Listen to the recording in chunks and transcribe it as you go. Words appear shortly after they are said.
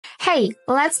Hey,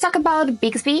 let's talk about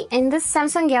Bixby in the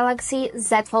Samsung Galaxy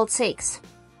Z Fold 6.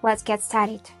 Let's get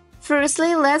started.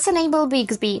 Firstly, let's enable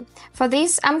Bixby. For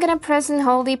this, I'm gonna press and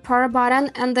hold the power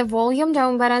button and the volume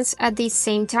down buttons at the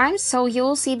same time, so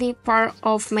you'll see the power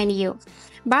off menu.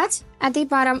 But at the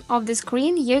bottom of the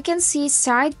screen, you can see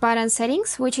side button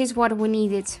settings, which is what we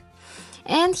needed.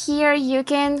 And here you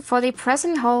can, for the press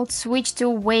and hold, switch to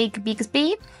Wake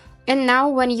Bixby. And now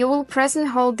when you will press and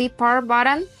hold the power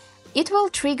button, it will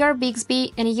trigger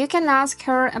Bixby and you can ask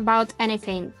her about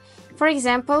anything. For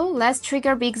example, let's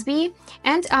trigger Bixby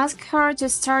and ask her to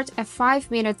start a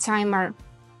 5-minute timer.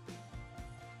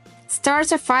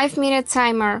 Start a 5-minute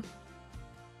timer.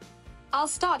 I'll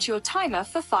start your timer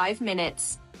for 5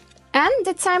 minutes. And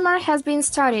the timer has been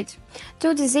started.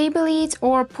 To disable it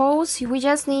or pause, we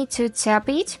just need to tap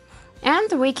it, and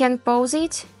we can pause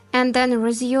it and then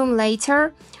resume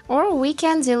later, or we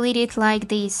can delete it like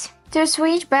this. To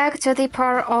switch back to the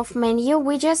power off menu,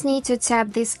 we just need to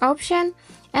tap this option,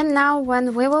 and now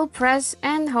when we will press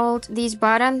and hold this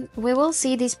button, we will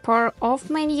see this power off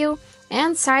menu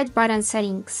and side button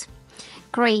settings.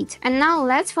 Great, and now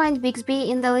let's find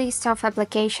Bixby in the list of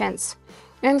applications.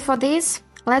 And for this,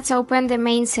 let's open the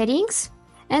main settings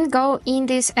and go in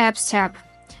this apps tab.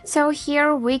 So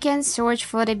here we can search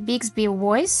for the Bixby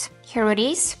voice, here it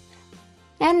is.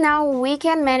 And now we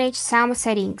can manage some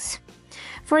settings.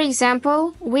 For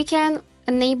example, we can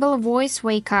enable voice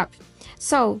wake up.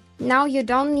 So now you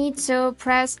don't need to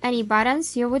press any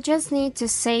buttons, you would just need to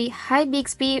say hi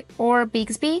Bixby or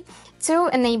Bixby to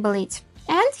enable it.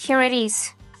 And here it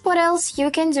is. What else you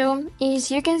can do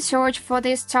is you can search for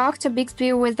this talk to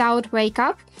Bixby without wake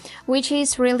up, which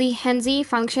is really handy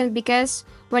function because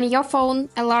when your phone,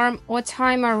 alarm or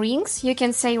timer rings, you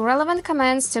can say relevant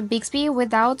commands to Bixby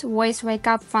without voice wake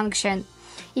up function.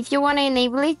 If you want to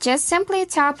enable it, just simply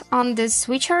tap on this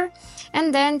switcher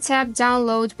and then tap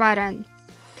download button.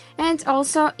 And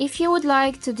also, if you would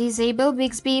like to disable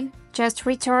Bixby, just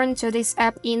return to this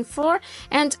app info,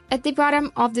 and at the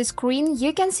bottom of the screen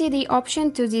you can see the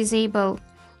option to disable.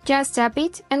 Just tap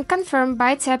it and confirm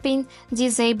by tapping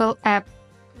disable app.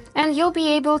 And you'll be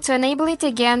able to enable it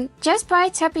again just by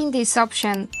tapping this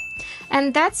option.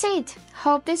 And that's it.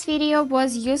 Hope this video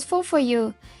was useful for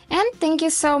you. And thank you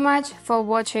so much for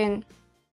watching.